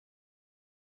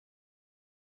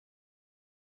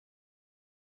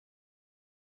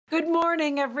Good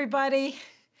morning, everybody.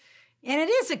 And it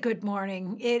is a good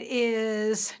morning. It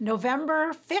is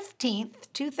November 15th,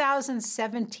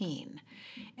 2017.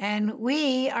 And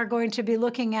we are going to be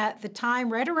looking at the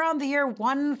time right around the year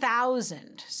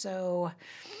 1000. So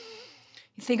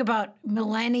you think about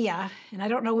millennia, and I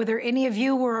don't know whether any of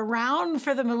you were around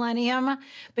for the millennium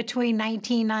between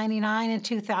 1999 and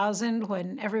 2000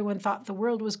 when everyone thought the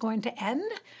world was going to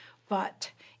end,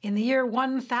 but in the year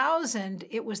 1000,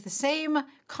 it was the same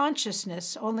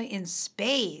consciousness, only in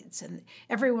spades, and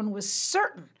everyone was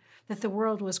certain that the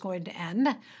world was going to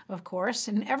end, of course.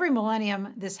 And every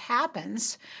millennium this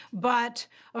happens, but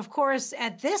of course,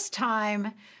 at this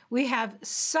time, we have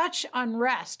such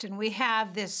unrest, and we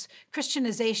have this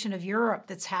Christianization of Europe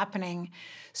that's happening.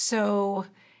 So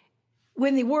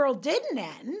when the world didn't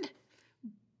end,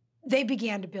 they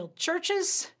began to build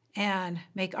churches and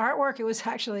make artwork. It was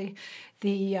actually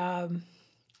the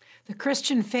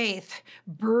Christian faith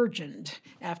burgeoned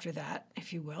after that,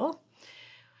 if you will.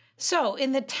 So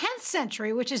in the 10th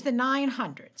century, which is the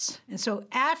 900s, and so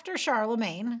after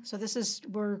Charlemagne, so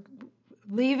we're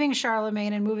leaving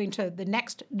Charlemagne and moving to the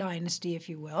next dynasty, if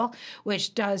you will,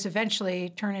 which does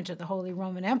eventually turn into the Holy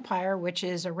Roman Empire, which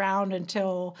is around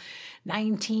until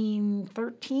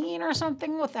 1913 or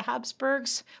something with the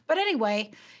Habsburgs. But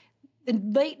anyway,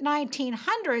 in the late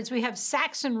 1900s, we have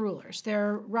Saxon rulers.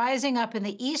 They're rising up in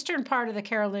the eastern part of the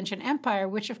Carolingian Empire,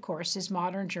 which, of course, is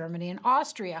modern Germany and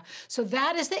Austria. So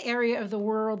that is the area of the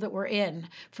world that we're in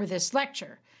for this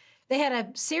lecture. They had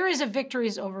a series of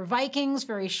victories over Vikings,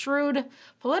 very shrewd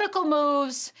political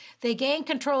moves. They gained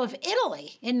control of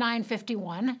Italy in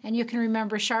 951, and you can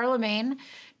remember Charlemagne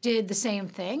did the same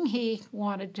thing. He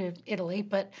wanted to Italy,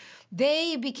 but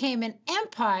they became an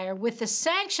empire with the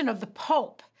sanction of the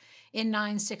Pope in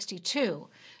 962.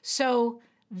 So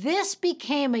this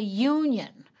became a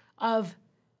union of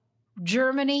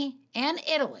Germany and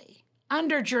Italy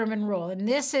under German rule. And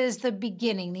this is the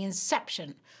beginning, the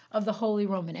inception of the Holy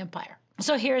Roman Empire.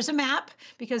 So here's a map,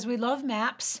 because we love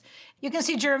maps. You can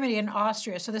see Germany and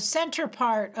Austria. So the center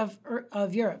part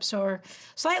of Europe, so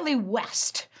slightly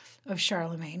west of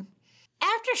Charlemagne.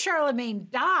 After Charlemagne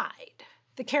died,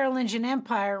 the Carolingian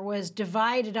Empire was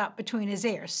divided up between his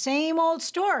heirs. Same old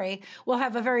story. We'll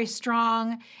have a very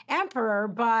strong emperor,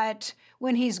 but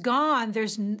when he's gone,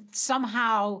 there's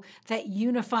somehow that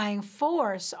unifying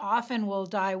force often will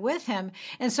die with him.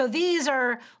 And so these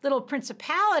are little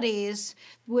principalities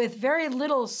with very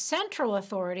little central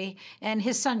authority. And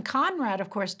his son Conrad, of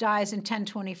course, dies in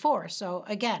 1024. So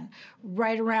again,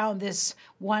 right around this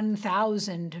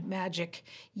 1000 magic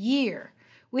year.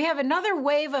 We have another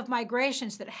wave of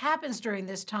migrations that happens during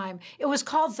this time. It was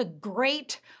called the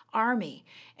Great Army.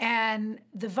 And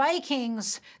the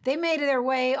Vikings, they made their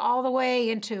way all the way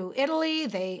into Italy.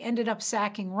 They ended up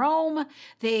sacking Rome.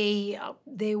 They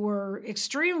were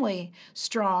extremely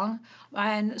strong.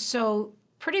 And so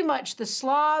pretty much the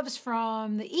Slavs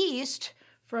from the east,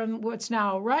 from what's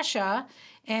now Russia,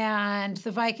 and the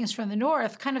Vikings from the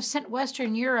north kind of sent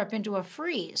Western Europe into a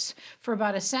freeze for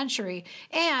about a century.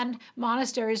 And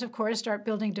monasteries, of course, start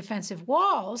building defensive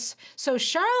walls. So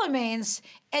Charlemagne's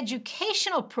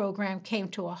educational program came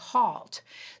to a halt.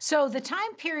 So the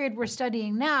time period we're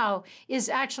studying now is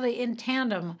actually in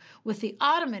tandem with the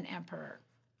Ottoman Empire.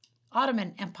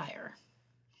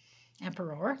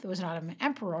 There was an Ottoman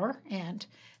emperor and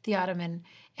the Ottoman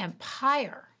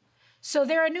Empire. So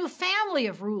they're a new family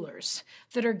of rulers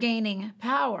that are gaining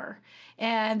power,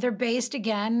 and they're based,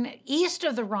 again, east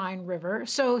of the Rhine River.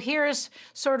 So here's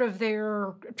sort of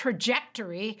their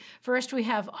trajectory. First, we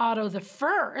have Otto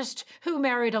I, who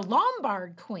married a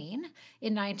Lombard queen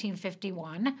in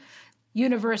 1951,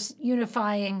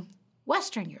 unifying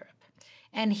Western Europe.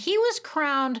 And he was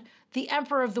crowned the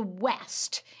Emperor of the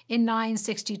West in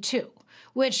 962,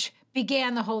 which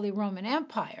began the Holy Roman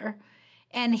Empire.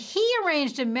 And he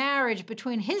arranged a marriage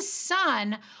between his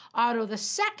son, Otto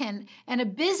II, and a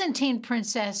Byzantine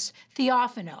princess,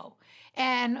 Theophano.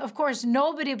 And of course,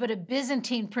 nobody but a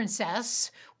Byzantine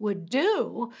princess would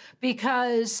do,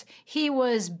 because he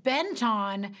was bent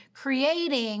on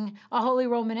creating a Holy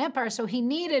Roman Empire. So he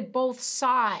needed both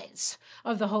sides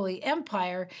of the Holy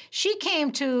Empire. She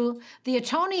came to the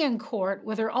Ottonian court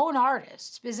with her own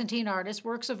artists, Byzantine artists,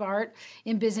 works of art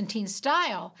in Byzantine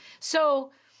style.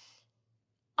 So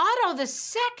Otto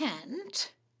II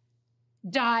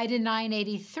died in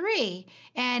 983,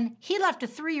 and he left a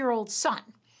 3-year-old son,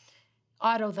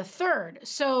 Otto III.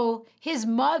 So his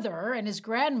mother and his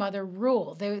grandmother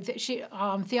ruled.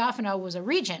 Theophano was a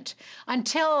regent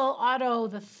until Otto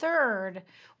III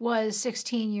was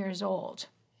 16 years old.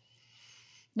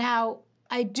 Now,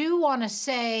 I do want to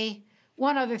say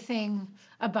one other thing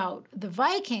about the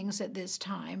Vikings at this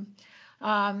time.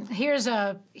 Here's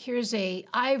a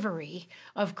ivory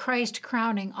of Christ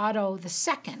crowning Otto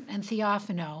II and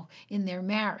Theophano in their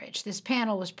marriage. This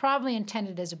panel was probably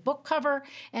intended as a book cover,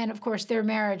 and of course their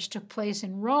marriage took place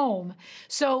in Rome.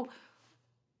 So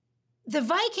the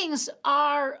Vikings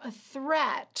are a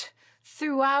threat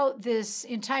throughout this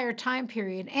entire time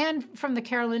period and from the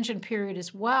Carolingian period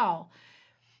as well.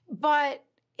 But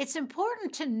it's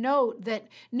important to note that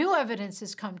new evidence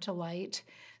has come to light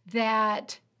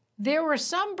that there were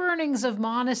some burnings of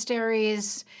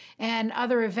monasteries and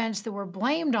other events that were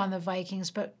blamed on the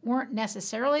Vikings, but weren't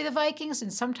necessarily the Vikings.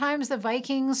 And sometimes the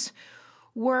Vikings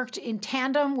worked in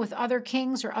tandem with other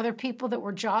kings or other people that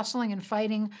were jostling and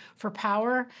fighting for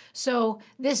power. So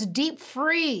this deep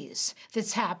freeze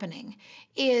that's happening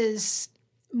is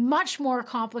much more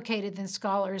complicated than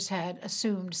scholars had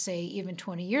assumed, say, even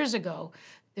 20 years ago.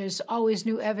 There's always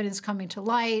new evidence coming to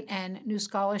light and new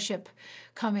scholarship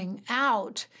coming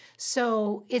out.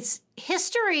 So it's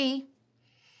history,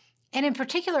 and in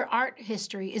particular art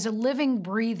history, is a living,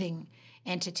 breathing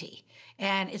entity.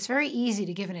 And it's very easy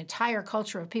to give an entire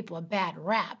culture of people a bad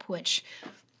rap, which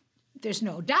there's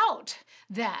no doubt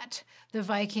that the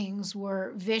Vikings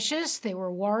were vicious, they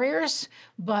were warriors,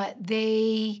 but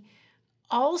they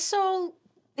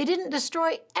didn't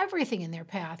destroy everything in their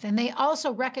path, and they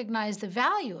also recognized the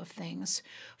value of things.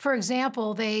 For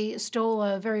example, they stole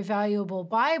a very valuable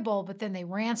Bible, but then they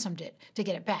ransomed it to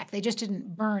get it back. They just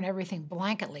didn't burn everything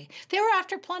blanketly. They were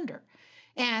after plunder,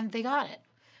 and they got it.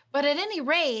 But at any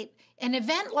rate, an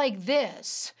event like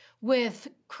this, with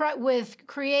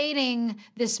creating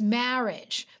this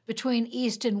marriage between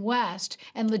East and West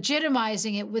and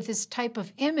legitimizing it with this type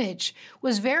of image,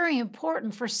 was very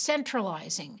important for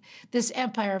centralizing this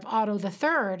empire of Otto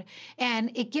III,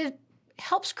 and it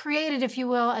helps create it, if you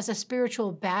will, as a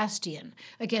spiritual bastion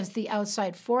against the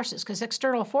outside forces. Because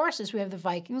external forces, we have the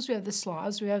Vikings, we have the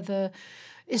Slavs, we have the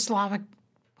Islamic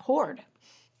horde.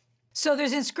 So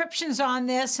there's inscriptions on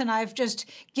this, and I've just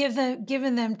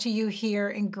given them to you here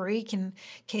in Greek in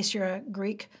case you're a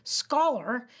Greek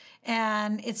scholar.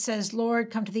 And it says, "Lord,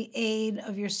 come to the aid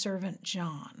of your servant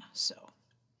John."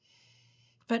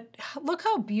 But look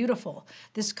how beautiful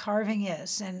this carving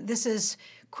is. And this is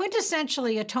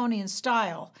quintessentially Ottonian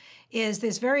style. Is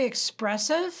this very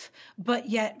expressive, but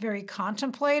yet very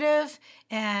contemplative.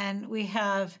 And we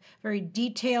have very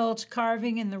detailed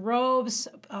carving in the robes.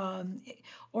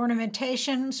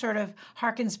 Ornamentation sort of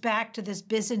harkens back to this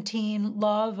Byzantine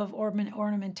love of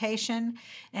ornamentation.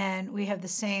 And we have the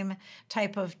same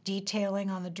type of detailing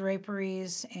on the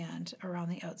draperies and around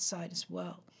the outside as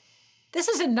well. This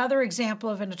is another example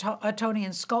of an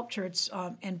Ottonian sculpture. It's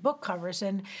in book covers.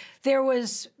 And there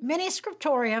was mini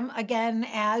scriptorium, again,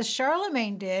 as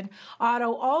Charlemagne did.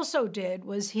 Otto also did,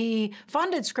 was he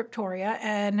funded scriptoria,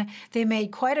 and they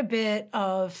made quite a bit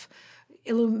of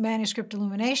manuscript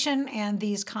illumination and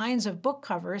these kinds of book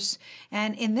covers.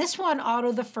 And in this one,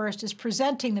 Otto I is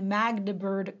presenting the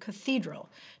Magdeburg Cathedral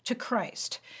to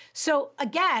Christ. So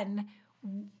again,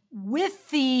 with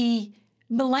the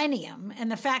millennium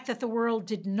and the fact that the world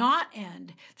did not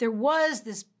end, there was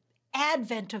this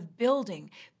advent of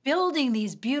building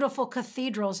these beautiful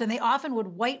cathedrals, and they often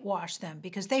would whitewash them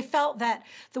because they felt that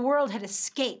the world had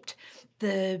escaped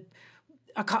the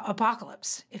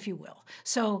apocalypse, if you will.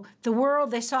 So the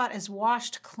world, they saw it as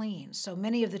washed clean. So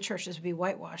many of the churches would be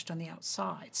whitewashed on the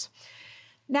outsides.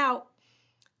 Now,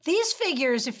 these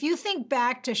figures, if you think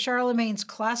back to Charlemagne's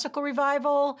classical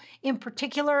revival, in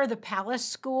particular the Palace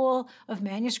School of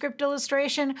Manuscript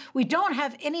Illustration, we don't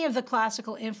have any of the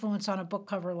classical influence on a book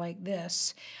cover like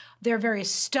this. They're very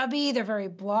stubby, they're very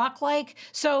block-like.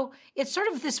 So it's sort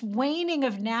of this waning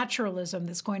of naturalism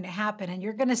that's going to happen. And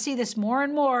you're going to see this more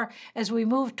and more as we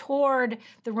move toward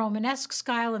the Romanesque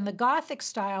style and the Gothic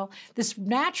style. This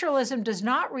naturalism does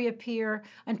not reappear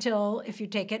until, if you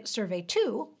take it, Survey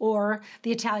 2, or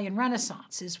the Italian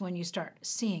Renaissance is when you start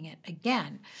seeing it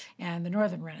again, and the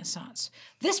Northern Renaissance.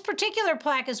 This particular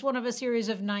plaque is one of a series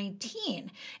of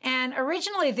 19. And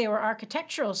originally they were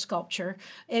architectural sculpture.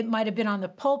 It might have been on the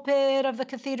pulpit of the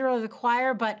cathedral or the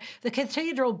choir, but the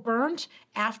cathedral burnt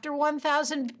after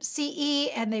 1000 CE,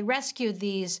 and they rescued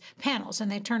these panels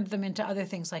and they turned them into other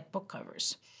things like book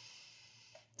covers.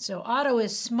 So Otto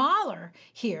is smaller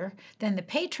here than the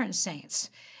patron saints,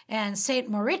 and Saint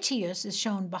Mauritius is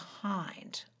shown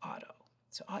behind Otto.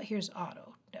 So here's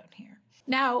Otto down here.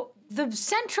 Now, the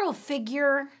central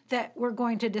figure that we're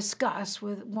going to discuss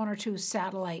with one or two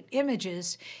satellite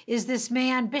images is this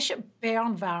man, Bishop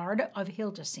Bernward of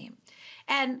Hildesheim.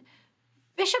 And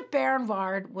Bishop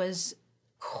Bernward was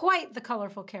quite the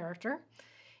colorful character.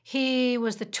 He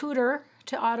was the tutor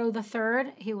to Otto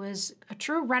III. He was a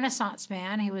true Renaissance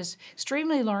man. He was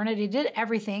extremely learned. He did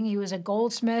everything. He was a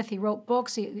goldsmith. He wrote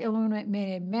books. He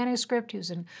made a manuscript. He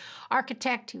was an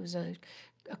architect. He was an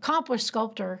accomplished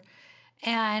sculptor.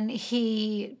 And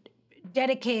he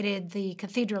dedicated the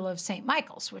Cathedral of St.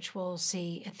 Michael's, which we'll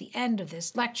see at the end of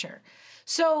this lecture.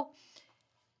 So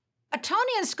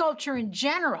Ottonian sculpture in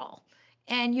general,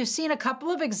 and you've seen a couple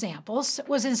of examples,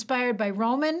 was inspired by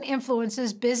Roman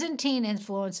influences, Byzantine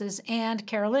influences, and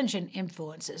Carolingian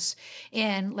influences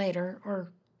in later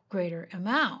or greater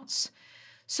amounts.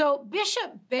 So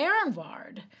Bishop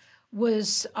Bernward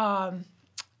was a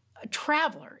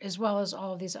traveler as well as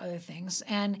all of these other things,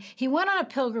 and he went on a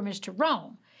pilgrimage to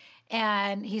Rome,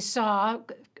 and he saw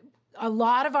a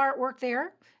lot of artwork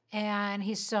there, and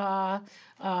he saw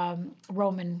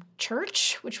Roman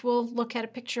church, which we'll look at a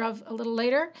picture of a little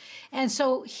later. And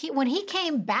so when he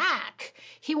came back,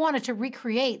 he wanted to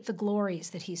recreate the glories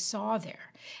that he saw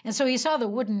there. And so he saw the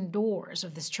wooden doors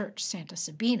of this church, Santa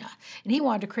Sabina, and he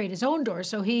wanted to create his own doors,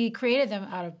 so he created them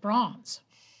out of bronze.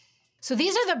 So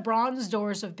these are the bronze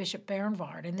doors of Bishop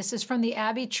Bernward, and this is from the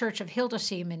Abbey Church of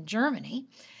Hildesheim in Germany.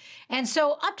 And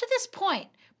so up to this point,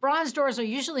 bronze doors are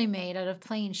usually made out of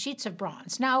plain sheets of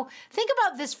bronze. Now, think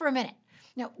about this for a minute.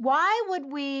 Now, why would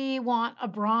we want a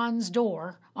bronze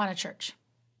door on a church?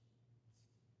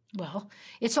 Well,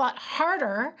 it's a lot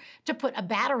harder to put a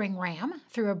battering ram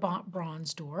through a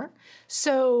bronze door.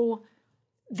 So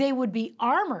they would be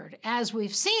armored. As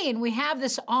we've seen, we have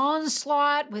this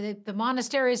onslaught where the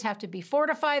monasteries have to be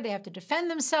fortified. They have to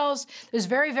defend themselves. There's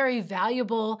very, very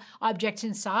valuable objects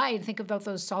inside. Think about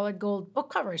those solid gold book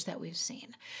covers that we've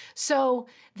seen. So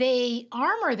they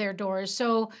armor their doors.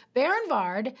 So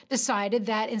Bernward decided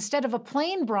that instead of a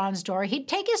plain bronze door, he'd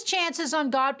take his chances on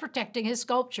God protecting his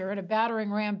sculpture and a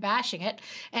battering ram bashing it.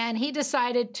 And he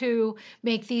decided to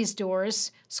make these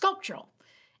doors sculptural.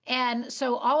 And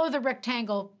so all of the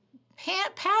rectangle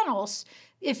panels,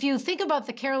 if you think about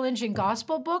the Carolingian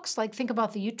gospel books, like think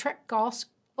about the Utrecht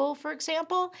Gospel, for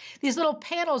example, these little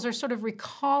panels are sort of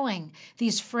recalling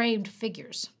these framed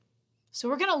figures. So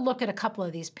we're going to look at a couple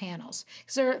of these panels.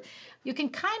 So you can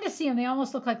kind of see them. They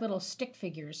almost look like little stick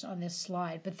figures on this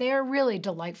slide, but they're really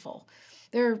delightful.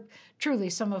 They're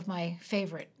truly some of my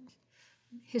favorite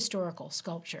historical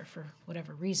sculpture for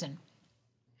whatever reason.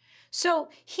 So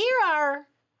here are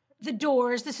the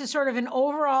doors. This is sort of an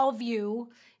overall view,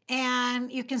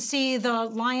 and you can see the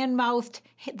lion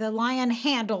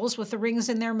handles with the rings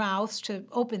in their mouths to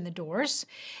open the doors.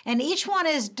 And each one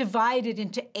is divided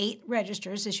into 8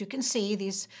 registers, as you can see,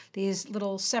 these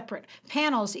little separate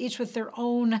panels, each with their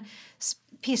own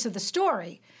piece of the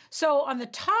story. So on the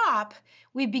top,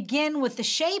 we begin with the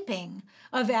shaping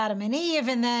of Adam and Eve,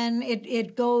 and then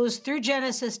it goes through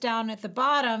Genesis. Down at the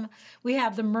bottom, we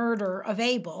have the murder of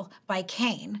Abel by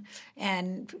Cain,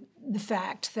 and the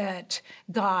fact that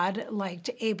God liked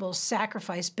Abel's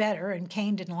sacrifice better, and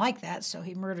Cain didn't like that, so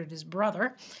he murdered his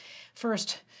brother.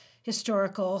 First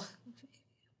historical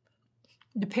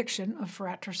depiction of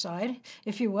fratricide,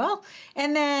 if you will.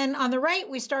 And then on the right,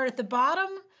 we start at the bottom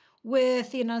with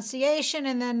the Annunciation,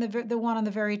 and then the one on the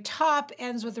very top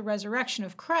ends with the resurrection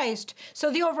of Christ.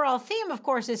 So the overall theme, of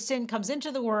course, is sin comes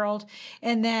into the world,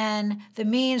 and then the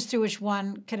means through which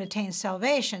one can attain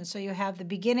salvation. So you have the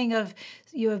beginning of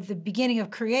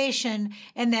creation,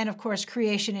 and then, of course,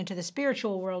 creation into the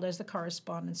spiritual world as the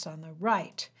correspondence on the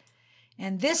right.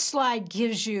 And this slide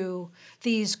gives you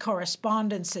these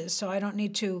correspondences, so I don't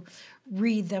need to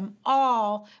read them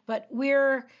all, but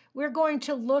we're going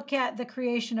to look at the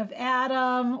creation of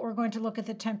Adam, we're going to look at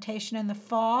the temptation and the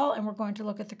fall, and we're going to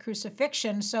look at the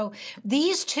crucifixion. So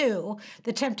these two,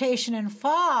 the temptation and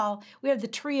fall, we have the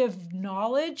tree of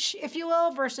knowledge, if you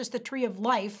will, versus the tree of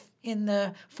life in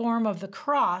the form of the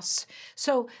cross.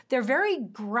 So they're very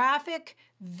graphic,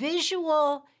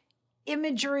 visual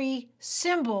imagery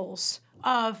symbols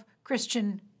of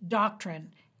Christian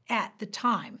doctrine at the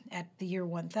time, at the year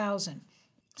 1000.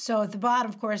 So at the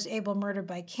bottom, of course, Abel murdered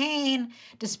by Cain,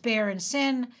 despair and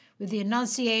sin, with the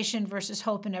Annunciation versus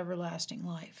hope and everlasting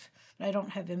life. I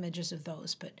don't have images of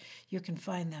those, but you can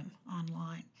find them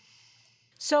online.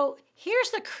 So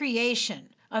here's the creation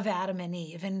of Adam and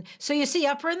Eve. And so you see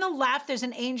upper in the left, there's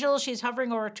an angel. She's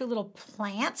hovering over 2 little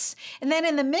plants. And then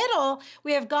in the middle,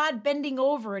 we have God bending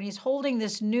over, and he's holding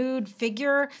this nude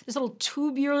figure, this little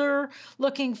tubular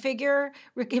looking figure.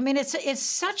 I mean, it's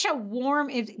such a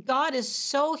warm, God is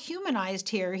so humanized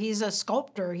here. He's a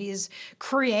sculptor. He's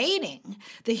creating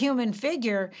the human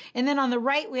figure. And then on the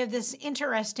right, we have this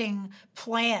interesting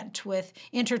plant with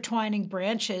intertwining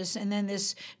branches, and then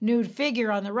this nude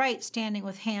figure on the right standing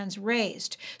with hands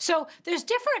raised. So there's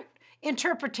different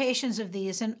interpretations of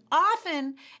these, and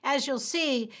often, as you'll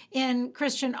see in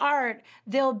Christian art,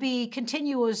 there'll be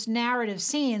continuous narrative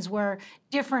scenes where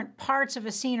different parts of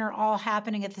a scene are all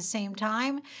happening at the same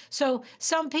time. So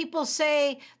some people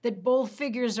say that both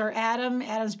figures are Adam.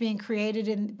 Adam's being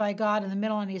created by God in the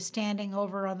middle, and he's standing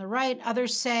over on the right.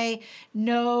 Others say,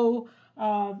 no,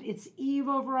 it's Eve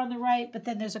over on the right, but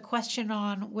then there's a question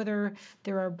on whether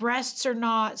there are breasts or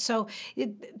not. So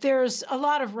there's a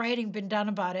lot of writing been done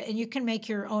about it, and you can make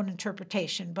your own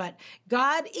interpretation. But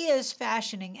God is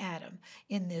fashioning Adam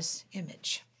in this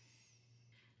image.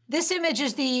 This image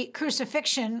is the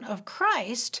crucifixion of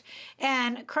Christ,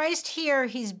 and Christ here,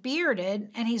 he's bearded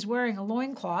and he's wearing a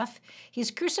loincloth.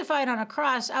 He's crucified on a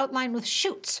cross outlined with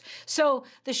shoots. So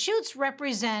the shoots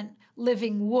represent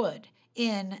living wood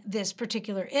in this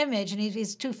particular image, and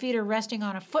his 2 feet are resting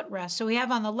on a footrest. So we have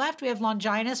on the left, we have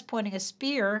Longinus pointing a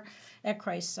spear at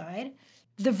Christ's side.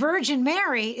 The Virgin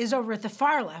Mary is over at the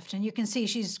far left, and you can see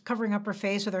she's covering up her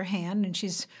face with her hand, and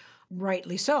she's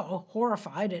rightly so,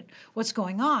 horrified at what's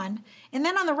going on. And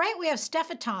then on the right, we have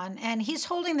Stephaton, and he's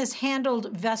holding this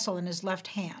handled vessel in his left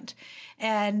hand,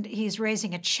 and he's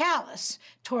raising a chalice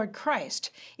toward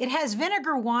Christ. It has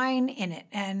vinegar wine in it,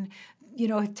 and you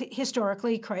know,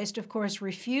 historically, Christ, of course,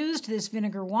 refused this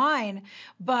vinegar wine,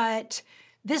 but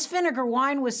this vinegar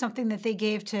wine was something that they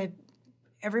gave to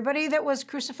everybody that was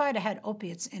crucified. It had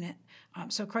opiates in it.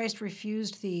 So Christ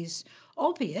refused these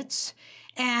opiates.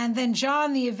 And then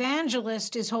John the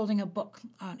evangelist is holding a book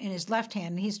in his left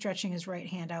hand, and he's stretching his right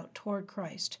hand out toward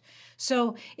Christ.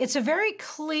 So it's a very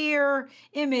clear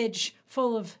image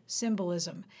full of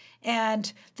symbolism.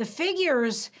 And the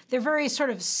figures, they're very sort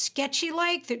of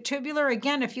sketchy-like. They're tubular.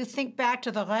 Again, if you think back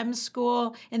to the Reims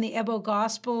school in the Ebo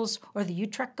Gospels or the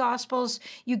Utrecht Gospels,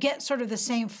 you get sort of the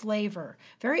same flavor.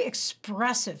 Very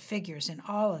expressive figures in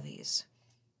all of these.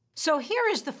 So here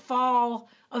is the fall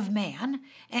of man,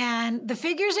 and the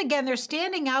figures, again, they're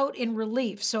standing out in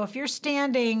relief. So if you're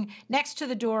standing next to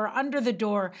the door, under the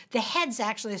door, the heads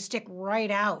actually stick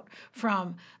right out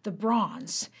from the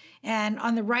bronze. And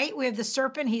on the right, we have the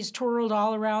serpent. He's twirled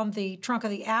all around the trunk of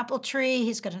the apple tree.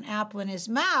 He's got an apple in his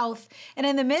mouth. And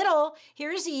in the middle,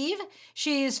 here's Eve.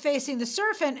 She is facing the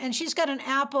serpent, and she's got an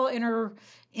apple in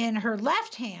her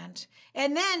left hand.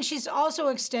 And then she's also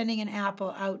extending an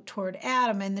apple out toward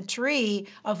Adam and the tree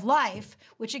of life,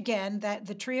 which again, that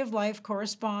the tree of life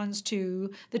corresponds to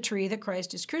the tree that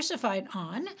Christ is crucified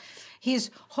on.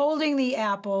 He's holding the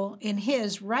apple in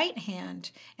his right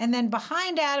hand. And then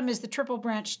behind Adam is the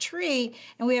triple-branched tree,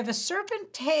 and we have a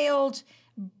serpent-tailed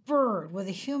bird with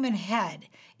a human head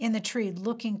in the tree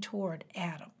looking toward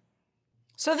Adam.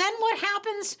 So then what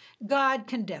happens? God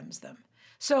condemns them.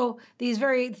 So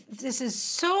this is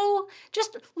so,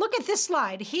 just look at this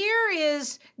slide. Here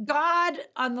is God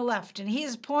on the left, and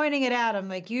he's pointing at Adam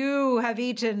like, you have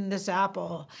eaten this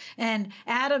apple. And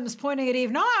Adam's pointing at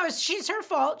Eve, no, she's her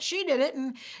fault. She did it.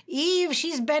 And Eve,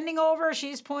 she's bending over.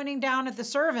 She's pointing down at the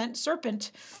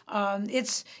serpent.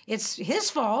 It's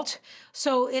his fault.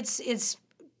 So it's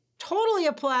totally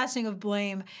a placing of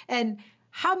blame. And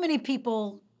how many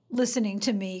people listening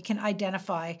to me can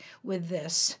identify with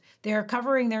this? They're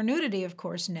covering their nudity, of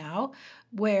course, now,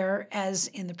 whereas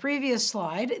in the previous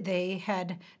slide, they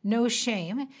had no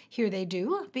shame. Here they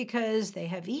do, because they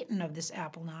have eaten of this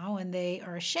apple now, and they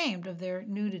are ashamed of their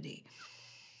nudity.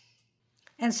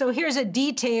 And so here's a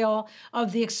detail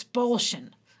of the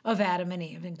expulsion of Adam and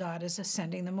Eve, and God is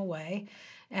sending them away.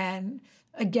 And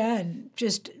again,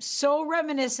 just so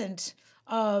reminiscent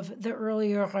of the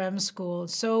earlier Reims school,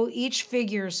 so each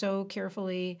figure so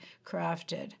carefully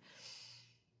crafted.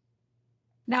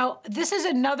 Now, this is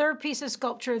another piece of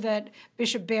sculpture that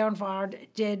Bishop Bernward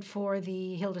did for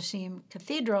the Hildesheim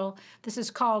Cathedral.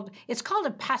 It's called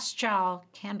a Paschal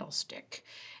candlestick,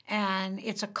 and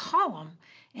it's a column,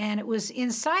 and it was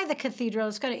inside the cathedral.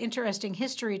 It's got an interesting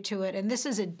history to it, and this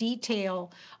is a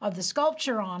detail of the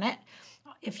sculpture on it.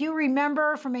 If you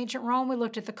remember from ancient Rome, we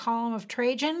looked at the column of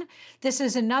Trajan. This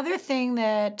is another thing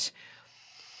that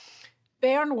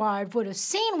Bernward would have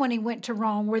seen when he went to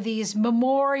Rome, were these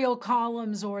memorial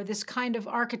columns or this kind of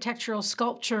architectural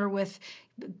sculpture with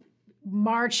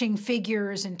marching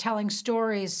figures and telling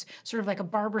stories, sort of like a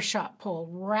barbershop pole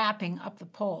wrapping up the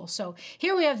pole. So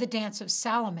here we have the Dance of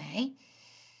Salome.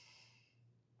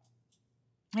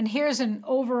 And here's an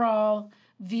overall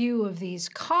view of these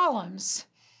columns.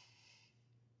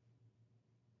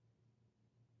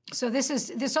 So this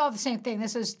is all the same thing.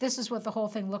 This is what the whole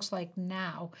thing looks like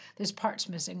now. There's parts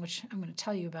missing, which I'm going to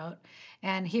tell you about.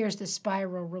 And here's the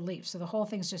spiral relief. So the whole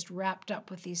thing's just wrapped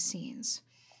up with these scenes.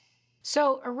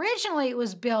 So originally it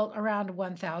was built around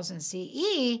 1000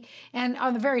 CE, and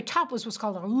on the very top was what's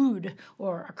called a oud,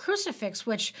 or a crucifix,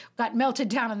 which got melted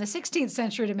down in the 16th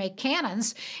century to make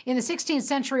cannons. In the 16th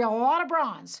century, a lot of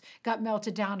bronze got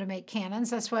melted down to make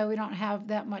cannons. That's why we don't have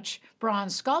that much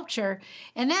bronze sculpture.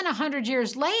 And then 100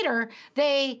 years later,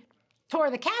 they tore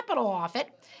the capital off it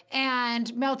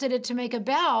and melted it to make a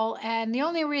bell. And the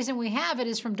only reason we have it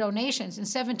is from donations. In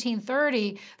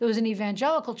 1730, there was an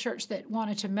evangelical church that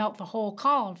wanted to melt the whole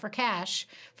column for cash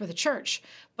for the church,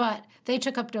 but they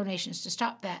took up donations to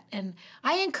stop that. And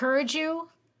I encourage you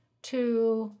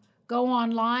to go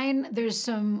online. There's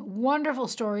some wonderful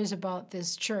stories about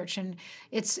this church, and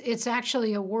it's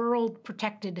actually a world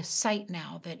protected site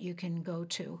now that you can go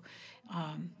to.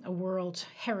 A World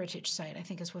Heritage Site, I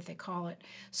think is what they call it.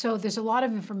 So there's a lot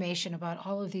of information about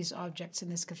all of these objects in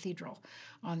this cathedral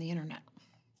on the internet.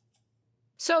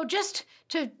 So just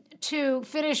to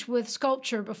finish with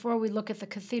sculpture before we look at the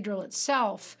cathedral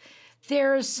itself,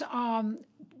 there's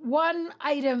one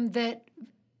item that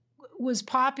was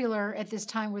popular at this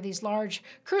time were these large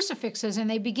crucifixes, and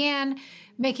they began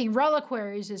making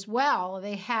reliquaries as well.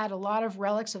 They had a lot of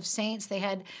relics of saints. They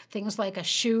had things like a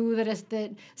shoe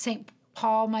that St.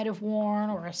 Paul might have worn,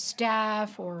 or a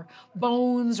staff, or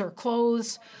bones, or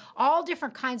clothes, all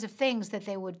different kinds of things that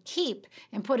they would keep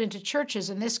and put into churches,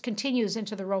 and this continues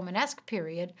into the Romanesque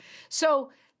period.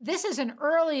 So this is an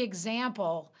early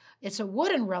example. It's a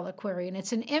wooden reliquary, and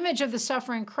it's an image of the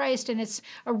suffering Christ, and it's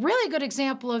a really good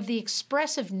example of the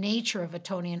expressive nature of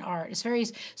Ottonian art.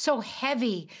 It's so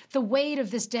heavy, the weight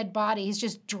of this dead body. He's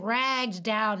just dragged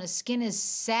down. His skin is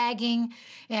sagging,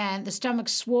 and the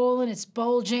stomach's swollen, it's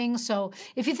bulging. So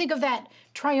if you think of that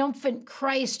triumphant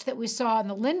Christ that we saw in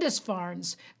the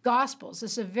Lindisfarne's Gospels,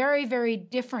 this is a very, very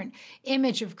different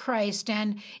image of Christ.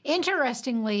 And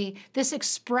interestingly, this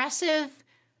expressive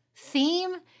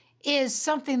theme is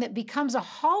something that becomes a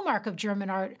hallmark of German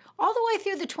art all the way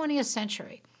through the 20th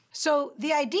century. So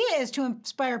the idea is to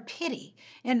inspire pity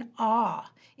and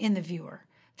awe in the viewer.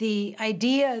 The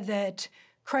idea that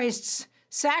Christ's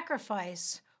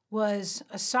sacrifice was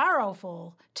a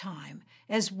sorrowful time,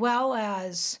 as well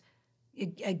as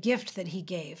a gift that he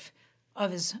gave of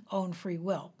his own free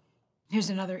will. Here's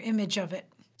another image of it.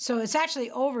 So it's actually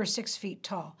over 6 feet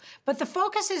tall, but the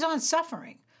focus is on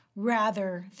suffering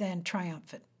rather than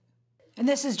triumphant. And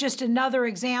this is just another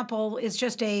example. It's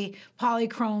just a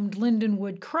polychromed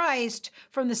lindenwood Christ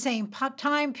from the same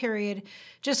time period,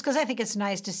 just because I think it's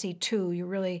nice to see two. You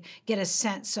really get a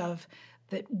sense of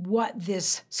what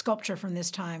this sculpture from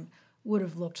this time would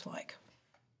have looked like.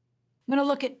 I'm going to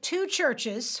look at two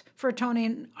churches for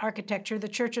Ottonian architecture. The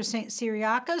Church of St.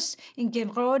 Cyriacus in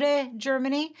Genrode,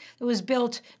 Germany. It was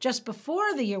built just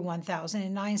before the year 1000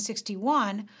 in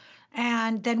 961.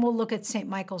 And then we'll look at St.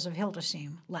 Michael's of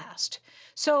Hildesheim last.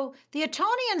 So the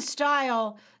Ottonian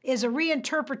style is a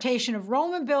reinterpretation of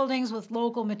Roman buildings with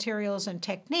local materials and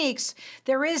techniques.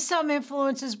 There is some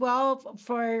influence as well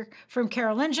from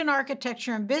Carolingian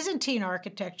architecture and Byzantine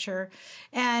architecture.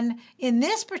 And in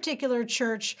this particular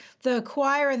church, the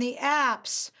choir and the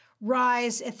apse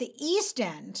rise at the east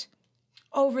end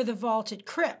over the vaulted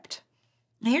crypt.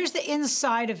 Here's the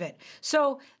inside of it.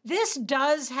 So this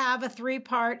does have a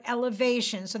 3-part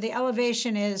elevation. So the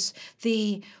elevation is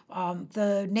the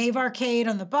nave arcade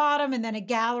on the bottom, and then a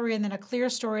gallery, and then a clear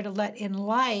story to let in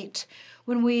light.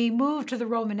 When we move to the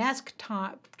Romanesque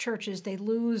churches, they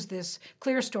lose this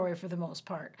clear story for the most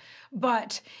part.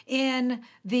 But in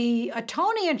the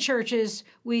Ottonian churches,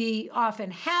 we often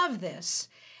have this.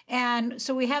 And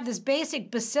so we have this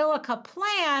basic basilica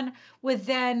plan with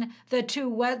then the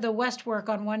westwork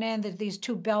on one end of these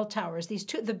two bell towers.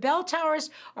 The bell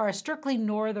towers are a strictly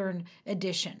northern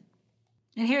addition.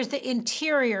 And here's the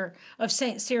interior of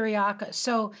St. Cyriacus.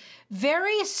 So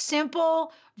very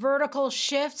simple vertical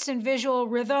shifts in visual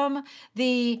rhythm.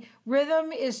 The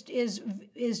rhythm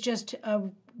is just a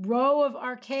row of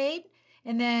arcade,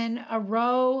 and then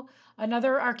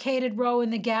another arcaded row in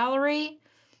the gallery.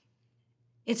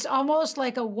 It's almost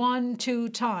like a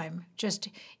 1-2 time, just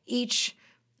each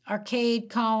arcade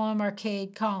column,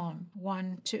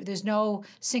 1, 2. There's no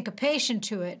syncopation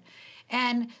to it.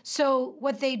 And so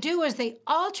what they do is they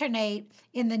alternate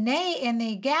in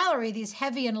the gallery these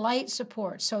heavy and light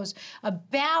supports. So it's a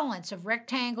balance of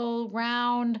rectangle,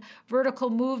 round, vertical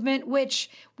movement, which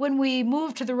when we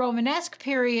move to the Romanesque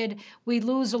period, we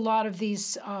lose a lot of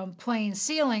these plain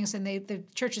ceilings, and the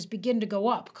churches begin to go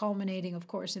up, culminating, of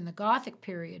course, in the Gothic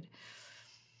period.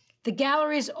 The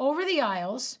galleries over the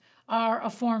aisles are a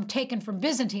form taken from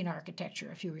Byzantine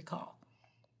architecture, if you recall.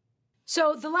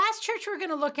 So the last church we're going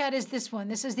to look at is this one.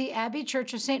 This is the Abbey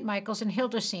Church of St. Michael's in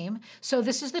Hildesheim. So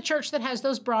this is the church that has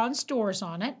those bronze doors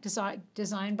on it,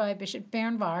 designed by Bishop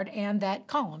Bernvard, and that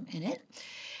column in it,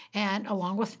 and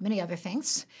along with many other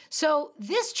things. So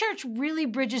this church really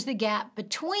bridges the gap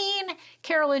between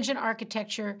Carolingian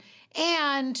architecture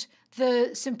and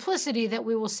the simplicity that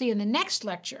we will see in the next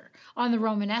lecture on the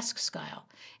Romanesque style.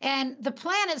 And the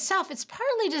plan itself, it's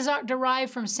partly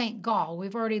derived from St. Gall.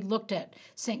 We've already looked at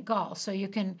St. Gall, so you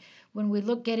can, when we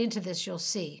get into this, you'll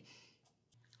see.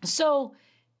 So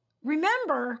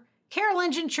remember,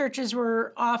 Carolingian churches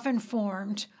were often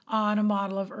formed on a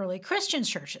model of early Christian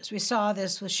churches. We saw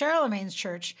this with Charlemagne's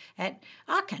church at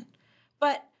Aachen.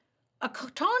 But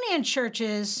Ottonian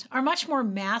churches are much more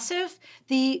massive.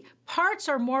 The parts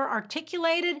are more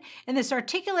articulated, and this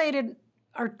articulation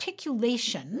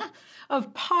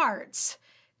of parts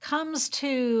comes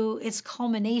to its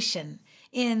culmination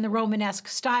in the Romanesque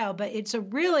style, but it's a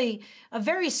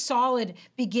very solid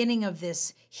beginning of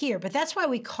this here. But that's why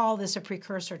we call this a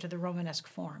precursor to the Romanesque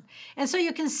form. And so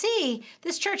you can see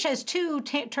this church has two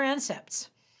transepts.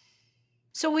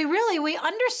 So we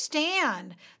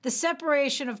understand the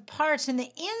separation of parts in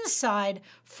the inside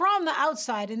from the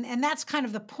outside, and that's kind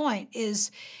of the point,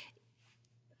 is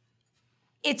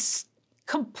it's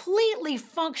completely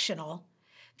functional.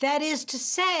 That is to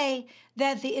say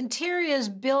that the interior is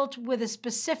built with a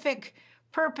specific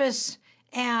purpose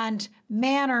and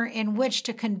manner in which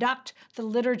to conduct the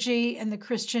liturgy and the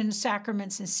Christian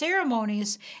sacraments and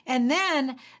ceremonies, and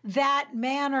then that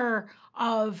manner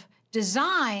of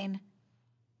design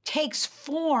takes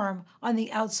form on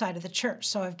the outside of the church.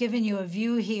 So I've given you a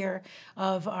view here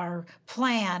of our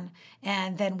plan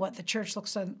and then what the church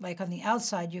looks like on the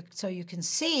outside. So you can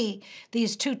see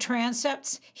these two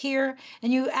transepts here.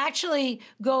 And you actually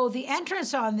the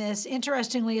entrance on this,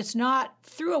 interestingly, it's not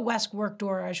through a west work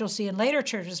door, as you'll see in later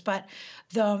churches, but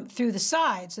through the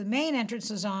sides. The main entrance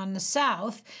is on the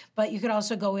south, but you could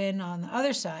also go in on the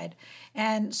other side.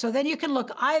 And so then you can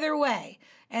look either way.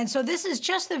 And so this is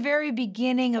just the very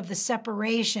beginning of the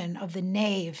separation of the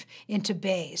nave into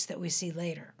bays that we see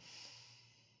later.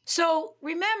 So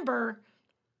remember,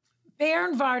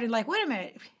 Bernvard, wait a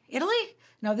minute, Italy?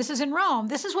 No, this is in Rome.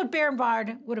 This is what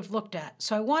Bernvard would have looked at.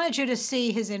 So I wanted you to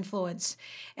see his influence.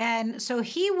 And so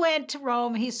he went to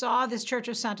Rome. He saw this church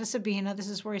of Santa Sabina. This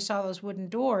is where he saw those wooden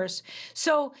doors.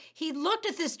 So he looked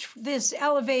at this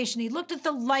elevation. He looked at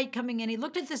the light coming in. He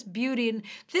looked at this beauty. And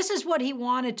this is what he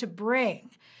wanted to bring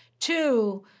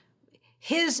to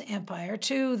his empire,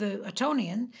 to the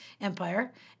Ottonian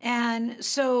Empire. And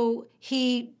so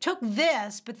he took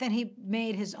this, but then he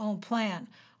made his own plan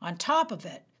on top of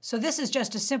it. So this is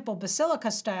just a simple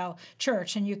basilica-style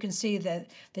church, and you can see the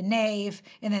nave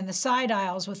and then the side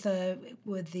aisles with the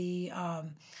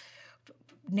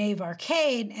nave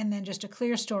arcade, and then just a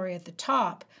clear story at the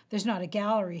top. There's not a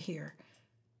gallery here.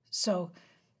 So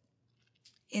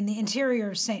in the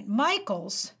interior of St.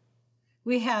 Michael's,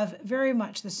 we have very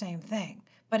much the same thing,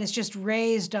 but it's just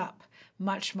raised up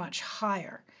much, much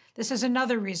higher. This is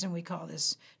another reason we call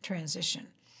this transition.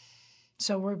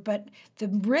 But the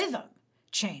rhythm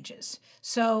changes.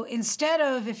 So instead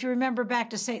of, if you remember back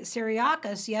to St.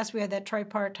 Cyriacus, yes, we had that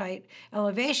tripartite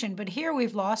elevation, but here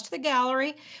we've lost the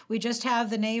gallery. We just have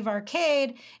the nave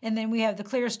arcade, and then we have the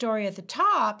clear story at the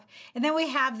top, and then we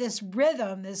have this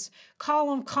rhythm, this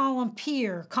column, column,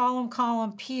 pier, column,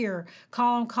 column, pier,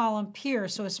 column, column, pier.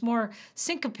 So it's more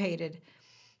syncopated.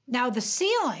 Now the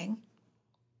ceiling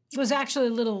was actually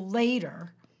a little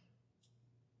later.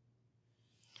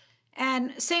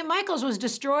 And St. Michael's was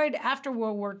destroyed after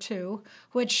World War II,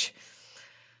 which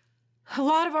a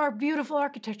lot of our beautiful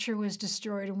architecture was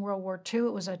destroyed in World War II.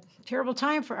 It was a terrible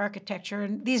time for architecture.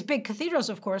 And these big cathedrals,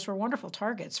 of course, were wonderful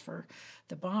targets for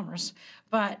the bombers.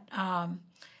 But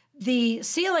the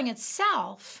ceiling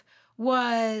itself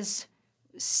was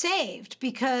saved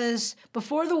because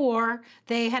before the war,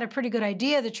 they had a pretty good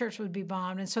idea the church would be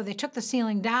bombed. And so they took the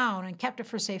ceiling down and kept it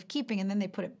for safekeeping, and then they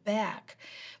put it back.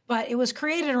 But it was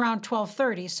created around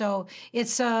 1230, so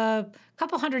it's a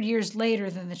couple hundred years later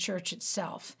than the church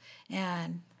itself.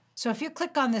 And so if you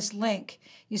click on this link,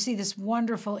 you see this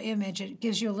wonderful image. It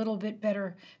gives you a little bit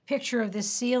better picture of this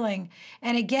ceiling.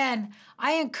 And again,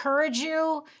 I encourage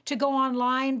you to go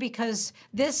online because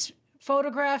this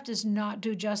photograph does not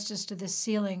do justice to this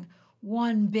ceiling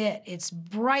one bit. It's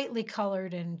brightly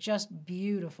colored and just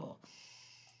beautiful.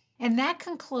 And that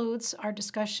concludes our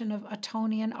discussion of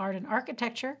Ottonian art and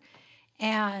architecture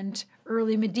and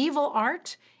early medieval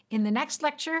art. In the next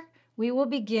lecture, we will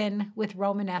begin with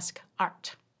Romanesque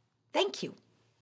art. Thank you.